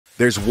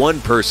There's one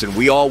person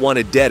we all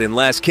wanted dead in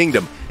Last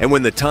Kingdom, and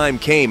when the time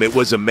came, it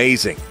was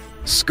amazing.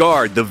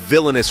 Scarred, the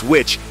villainous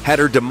witch, had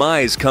her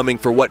demise coming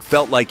for what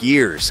felt like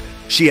years.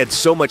 She had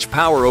so much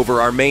power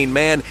over our main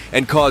man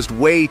and caused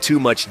way too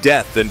much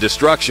death and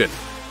destruction.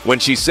 When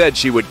she said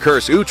she would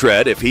curse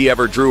Uhtred if he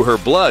ever drew her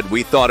blood,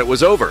 we thought it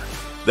was over.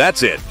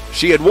 That's it.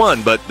 She had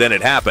won, but then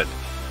it happened.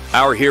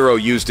 Our hero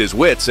used his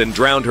wits and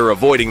drowned her,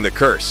 avoiding the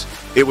curse.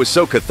 It was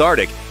so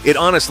cathartic, it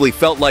honestly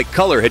felt like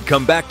color had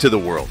come back to the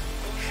world.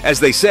 As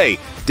they say,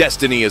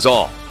 destiny is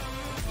all.